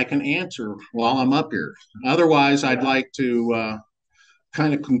questions that I can answer while I'm up here? Otherwise, I'd like to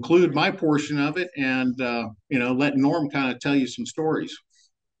kind of conclude my portion of it and, let Norm kind of tell you some stories.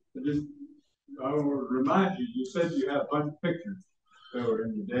 I want to remind you, you said you have a bunch of pictures that were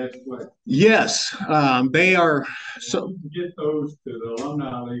in your dad's play. Yes, they are. So get those to the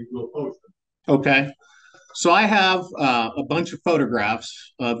Alumni League, we'll post them. Okay. So I have a bunch of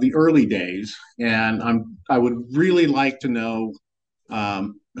photographs of the early days, and I would really like to know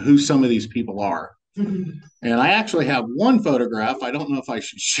who some of these people are. And I actually have one photograph. I don't know if I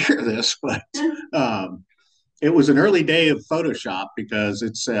should share this, but it was an early day of Photoshop because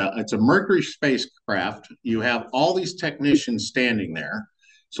it's a Mercury spacecraft. You have all these technicians standing there.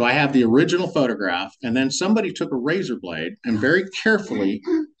 So I have the original photograph, and then somebody took a razor blade and very carefully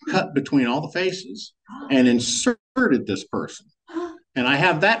cut between all the faces and inserted this person. And I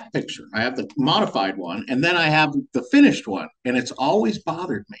have that picture. I have the modified one, and then I have the finished one, and it's always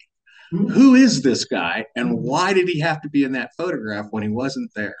bothered me. Who is this guy, and why did he have to be in that photograph when he wasn't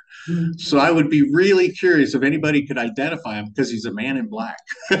there? So I would be really curious if anybody could identify him because he's a man in black.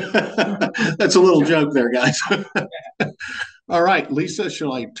 That's a little joke there, guys. All right, Lisa,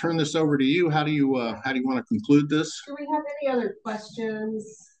 shall I turn this over to you? How do you want to conclude this? Do we have any other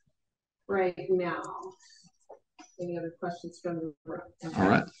questions right now? Any other questions from the room? Okay. All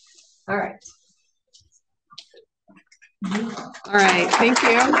right. All right. All right, thank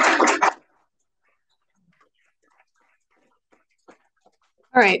you.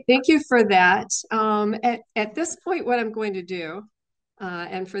 All right, thank you for that. At this point, what I'm going to do,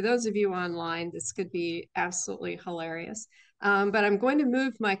 and for those of you online, this could be absolutely hilarious, but I'm going to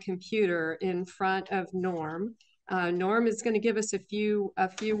move my computer in front of Norm. Norm is going to give us a few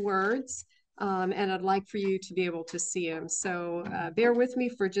words, and I'd like for you to be able to see him. So bear with me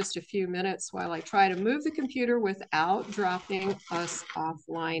for just a few minutes while I try to move the computer without dropping us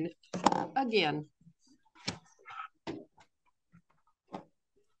offline again.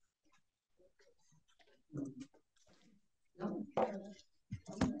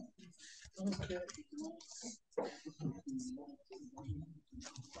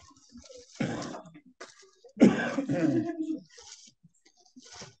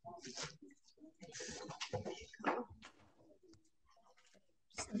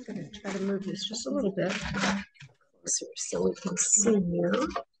 I'm going to try to move this just a little bit so we can see here.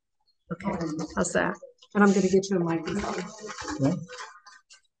 Okay, how's that? And I'm going to get you a microphone. Okay.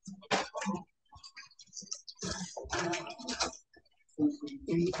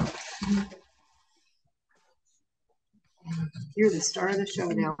 You're the star of the show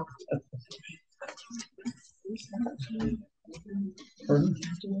now. Pardon?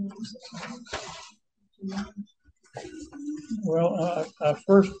 Well, I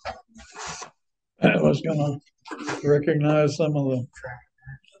first was going to recognize some of the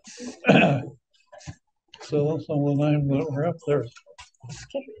some of the names that were up there.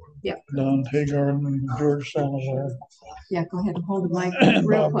 Yeah. Don Teagard and George Salazar. Yeah, go ahead and hold the mic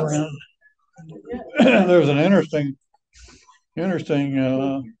real Bob close. Brown. There's an interesting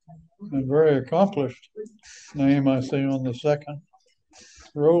and very accomplished name I see on the second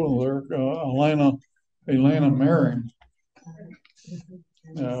row there, Elena Merring.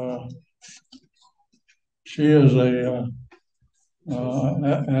 She is an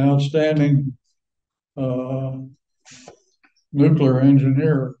outstanding nuclear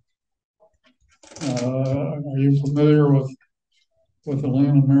engineer. Are you familiar with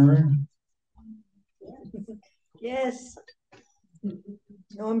Elena Merring? Yes.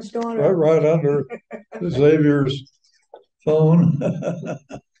 No, I'm still on. Right under Xavier's phone.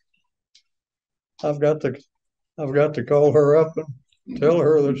 I've got to call her up and tell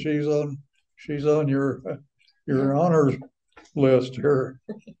her that she's on your honors list here.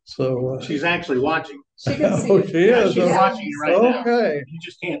 So She's actually watching. She can see oh, it. she is. She's watching you right now. Okay. You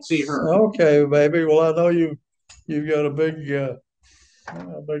just can't see her. Okay, baby. Well, I know you've got a big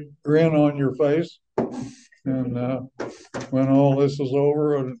grin on your face, and when all this is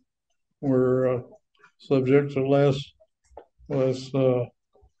over and we're subject to less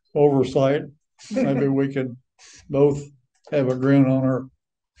oversight, maybe we can both have a grin on our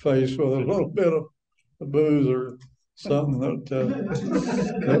face with a little bit of booze or something that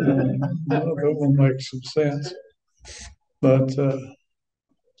will make some sense. But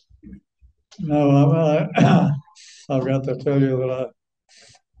no, I've got to tell you that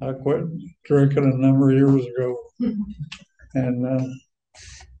I quit drinking a number of years ago, and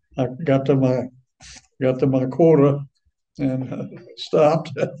I got to my quota and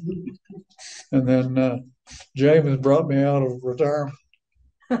stopped, and then James brought me out of retirement,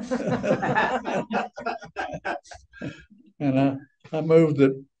 and I moved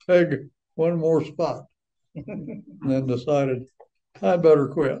the peg one more spot, and then decided I'd better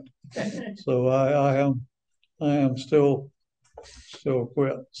quit. So I am still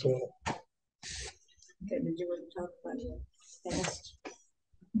quit. So Okay, did you want to talk about your past?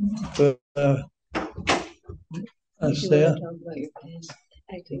 but I Did you said, want to talk about your past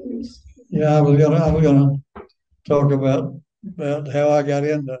activities? yeah, I was gonna talk about how I got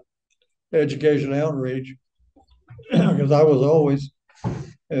into education outreach because I was always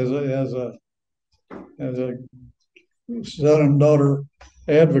as a son and daughter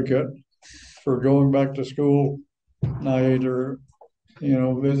advocate for going back to school night or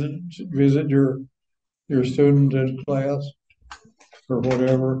visit your student in class or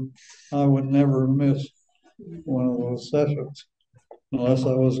whatever. I would never miss one of those sessions unless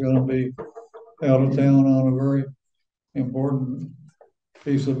I was going to be out of town on a very important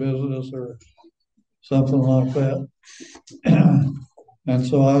piece of business or something like that. And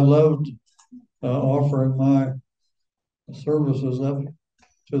so I loved offering my services up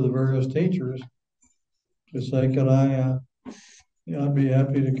to the various teachers to say, could I'd be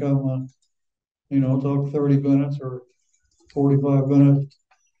happy to come, talk 30 minutes or 45 minutes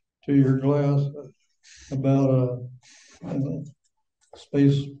to your class about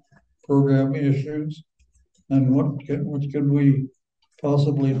space program issues and what could we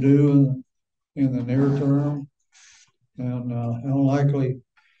possibly do in the near term, and how likely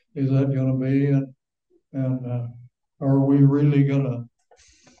is that going to be, and are we really going to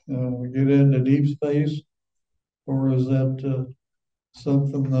get into deep space, or is that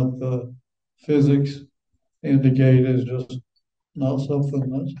something that the physics indicate is just not something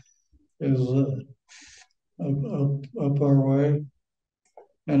that is up our way?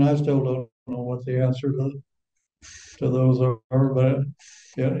 And I still don't know what the answer to those are, but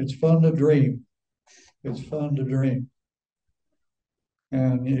yeah, it's fun to dream. It's fun to dream.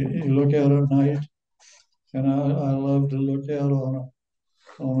 And you look out at night, and I love to look out on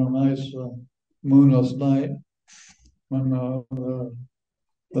a nice moonless night when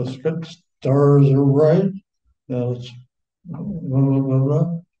the stars are bright. That's blah, blah, blah,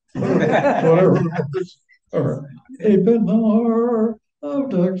 blah. Whatever the words are. Deep in the heart of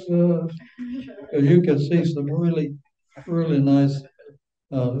Texas. You can see some really, really nice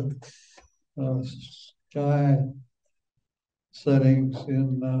sky settings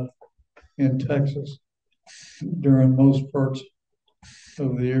in Texas during most parts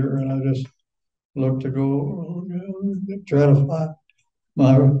of the year, and I just look to go try to find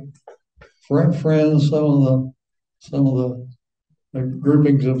my friends, some of the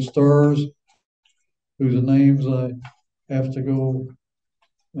groupings of stars whose names I have to go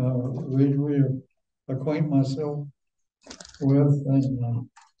acquaint myself with, and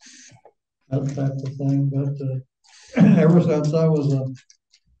that type of thing. But ever since I was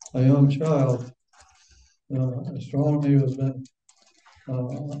a young child, astronomy has been a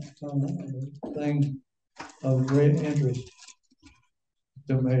thing of great interest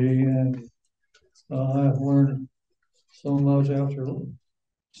to me, and I've learned so much after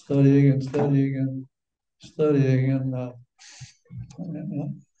studying and studying and studying, and I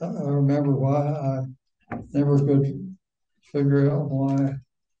remember why I never could figure out why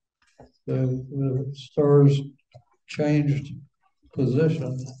the stars changed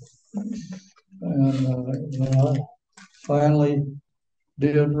position, and I finally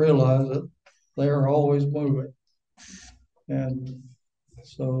did realize that they are always moving, and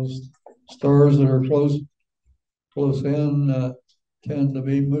so stars that are close close in tend to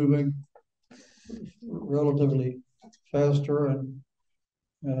be moving relatively faster and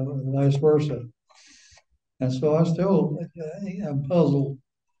vice versa. And so I still am puzzled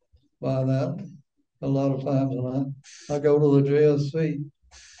by that a lot of times. And I go to the JSC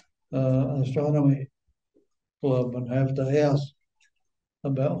astronomy club and have to ask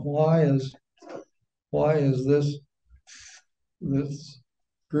about why is this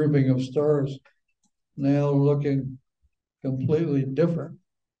grouping of stars now looking completely different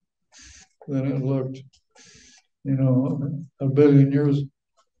than it looked, a billion years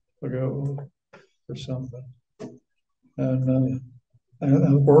ago or something. And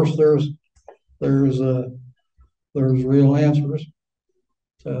of course, there's real answers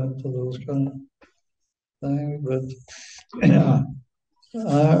to those kind of things. But yeah,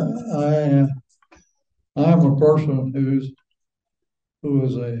 I'm a person who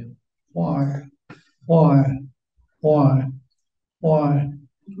is a why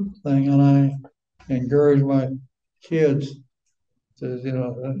thing, and I encourage my kids to, do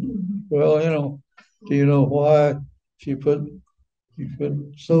you know why you put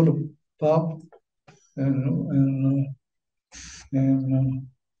soda pop and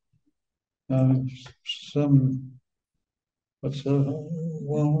some what's the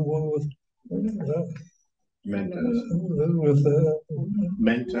one with Mentos. with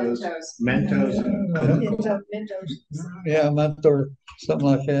Mentos. Mentos. Mentos. yeah, Mentos, something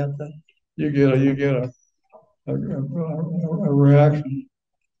like that. You get a reaction,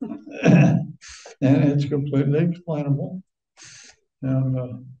 and it's completely explainable,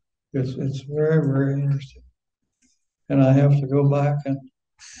 and it's very, very interesting. And I have to go back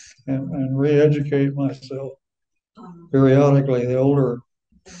and re-educate myself periodically. The older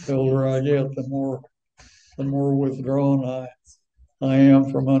I get, the more withdrawn I am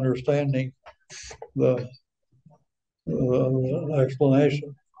from understanding the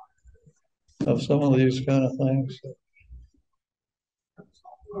explanation of some of these kind of things.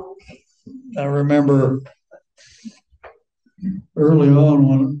 I remember early on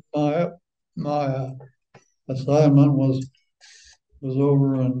when my assignment was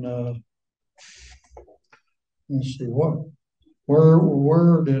over in let's see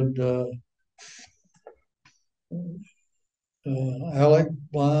where did Alec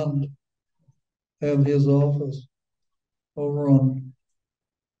Blind have his office? Over on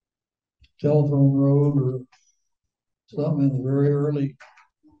Telephone Road or something in the very early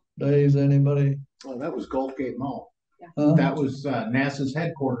days? Anybody? Oh, that was Gulf Gate Mall. Huh? That was NASA's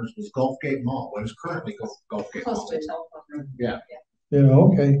headquarters was Gulf Gate Mall. What is currently Gulf Gate Close Mall. to a telephone room. Yeah. Yeah,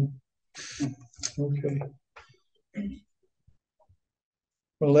 okay.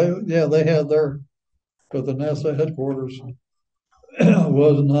 Well, they had but the NASA headquarters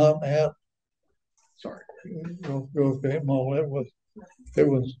was not at Sorry. Gulf Gate Mall. It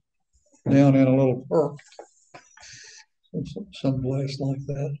was down in a little park, someplace like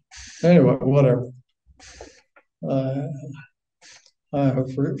that. Anyway, whatever. I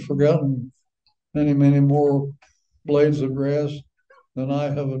have forgotten many more blades of grass than I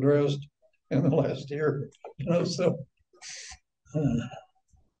have addressed in the last year. So,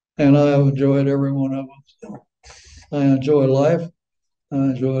 and I have enjoyed every one of them. I enjoy life. I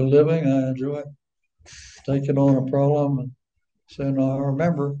enjoy living. I enjoy taking on a problem and saying, "No, I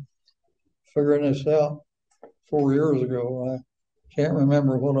remember figuring this out 4 years ago. I can't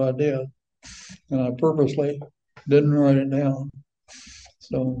remember what I did, and I purposely didn't write it down.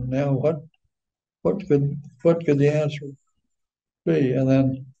 So now, what could the answer be?" And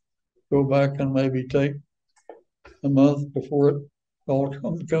then go back and maybe take a month before it all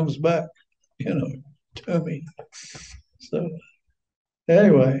comes back, to me. So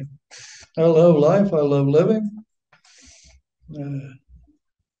anyway, I love life. I love living.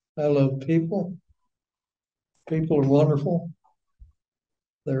 I love people. People are wonderful.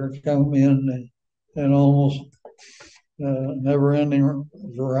 They're come in almost never-ending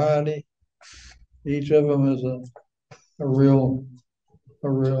variety. Each of them is a real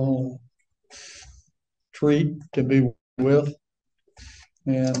treat to be with,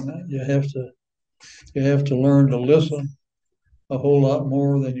 and you have to learn to listen a whole lot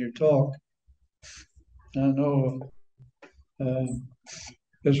more than you talk. I know,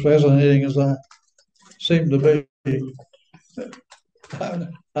 as fascinating as I seem to be,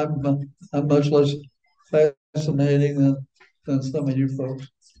 I'm much less fascinating than some of you folks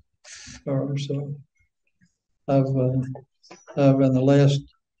are. So I've in the last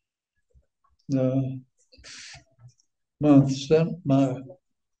month sent my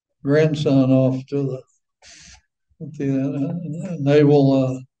grandson off to the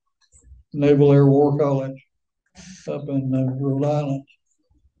Naval Air War College up in Rhode Island.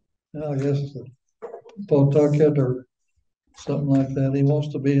 I guess Pawtucket or something like that. He wants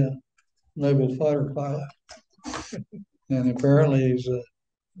to be a naval fighter pilot, and apparently he's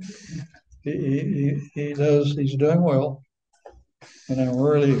doing well, and I'm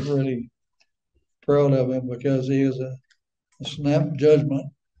really proud of him because he is a snap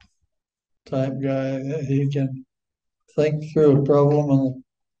judgment type guy. He can think through a problem, and the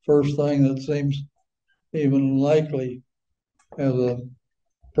first thing that seems even likely as a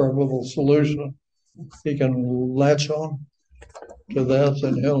probable solution, he can latch on to that,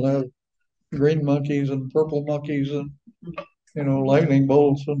 and he'll have green monkeys and purple monkeys and lightning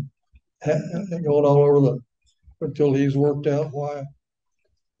bolts and going all over until he's worked out why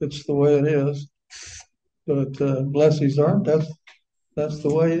it's the way it is. But bless his heart, that's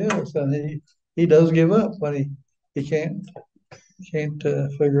the way it is, and he does give up when he can't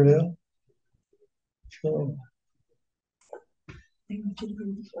figure it out. So. I want you to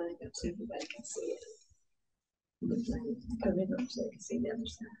bring the flag up so everybody can see it. The flag, come in up so they can see the other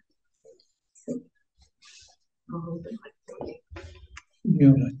side. So, I'll hold it like for you.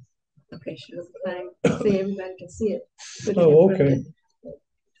 Yeah. Okay, show the flag so everybody can see it. Put it Oh, in front of okay. it.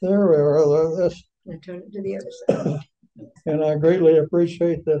 There we are. Now turn it to the other side. And I greatly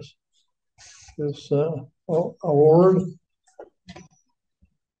appreciate this award.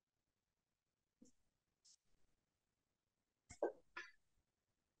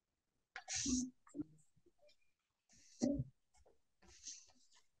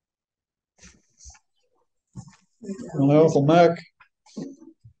 My Uncle Mac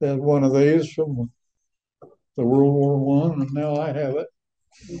had one of these from the World War I, and now I have it.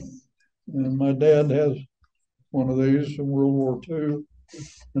 And my dad has one of these from World War II,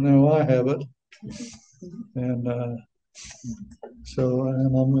 and now I have it. And and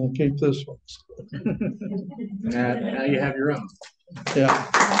I'm going to keep this one. Now you have your own. Yeah.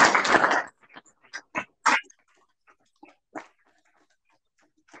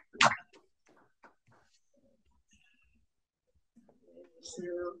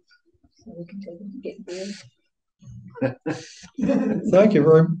 So we can take it and get good. Thank you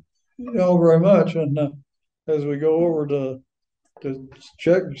very much. And as we go over to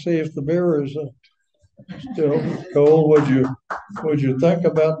check and see if the beer is still cold, would you think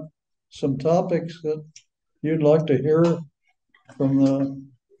about some topics that you'd like to hear from the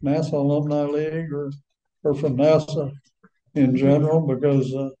NASA Alumni League or from NASA in general?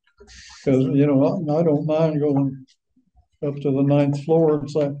 Because I don't mind going up to the 9th floor and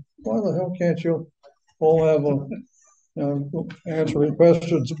say, why the hell can't you all have answering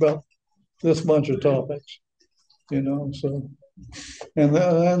questions about this bunch of topics? So, and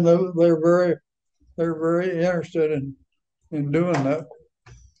they're very interested in doing that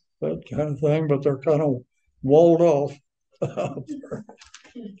kind of thing, but they're kind of walled off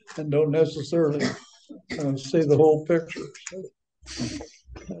and don't necessarily see the whole picture. So,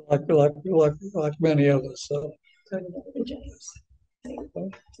 like many of us. So. Turn it back to James. Turn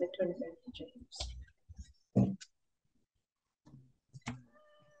it back to James.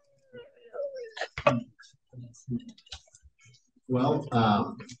 Well,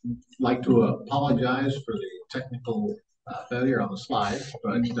 like to apologize for the technical failure on the slide,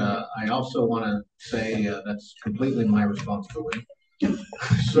 but I also want to say that's completely my responsibility.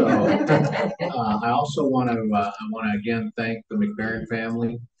 So I also want to again thank the McBaron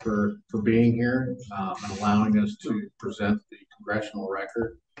family for being here and allowing us to present the congressional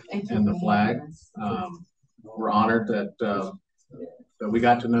record and the flag. We're honored that we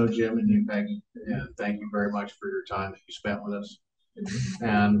got to know Jim and you, Peggy, and thank you very much for your time that you spent with us.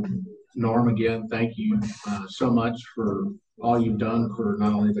 And Norm, again, thank you so much for all you've done for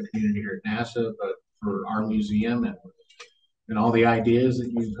not only the community here at NASA, but for our museum and all the ideas that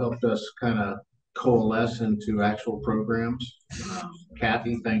you've helped us kind of coalesce into actual programs.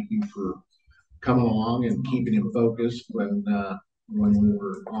 Kathy, thank you for coming along and keeping him focused when we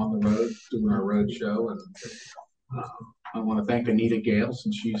were on the road doing our road show. And I want to thank Anita Gale,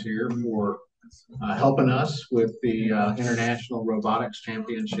 since she's here, for helping us with the International Robotics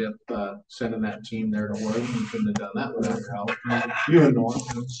Championship, sending that team there to work. We couldn't have done that without your help. You and Norm.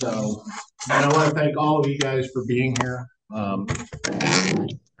 So, and I want to thank all of you guys for being here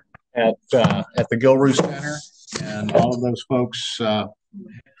at the Gilruth Center, and all of those folks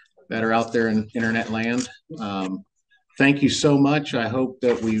that are out there in internet land. Thank you so much. I hope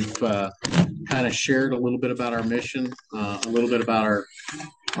that we've kind of shared a little bit about our mission, a little bit about our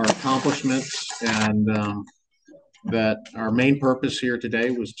accomplishments, and that our main purpose here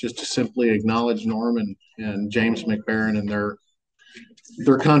today was just to simply acknowledge Norm and James McBaron and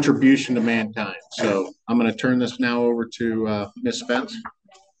their contribution to mankind. So I'm going to turn this now over to Ms. Spence.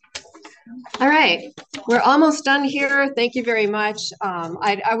 All right, we're almost done here. Thank you very much.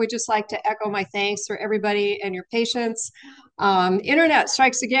 I would just like to echo my thanks for everybody and your patience. Internet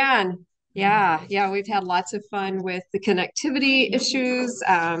strikes again. Yeah, we've had lots of fun with the connectivity issues,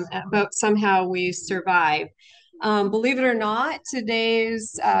 but somehow we survive. Believe it or not,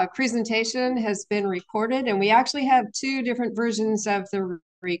 today's presentation has been recorded, and we actually have two different versions of the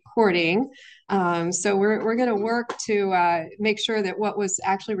recording. So we're going to work to make sure that what was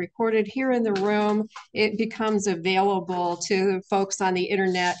actually recorded here in the room, it becomes available to folks on the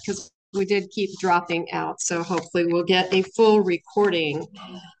internet, because we did keep dropping out. So hopefully we'll get a full recording.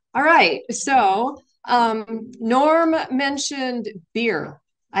 All right, so Norm mentioned beer.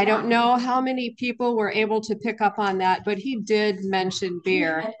 I don't know how many people were able to pick up on that, but he did mention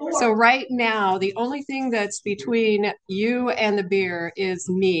beer. So right now, the only thing that's between you and the beer is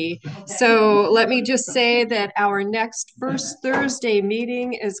me. So let me just say that our next First Thursday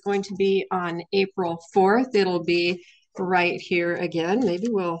meeting is going to be on April 4th. It'll be right here again. Maybe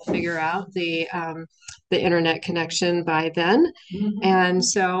we'll figure out the internet connection by then. And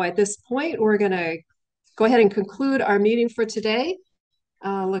so at this point, we're going to go ahead and conclude our meeting for today.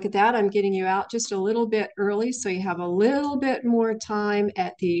 Look at that. I'm getting you out just a little bit early, so you have a little bit more time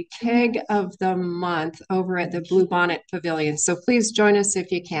at the Keg of the Month over at the Blue Bonnet Pavilion. So please join us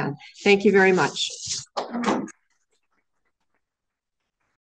if you can. Thank you very much.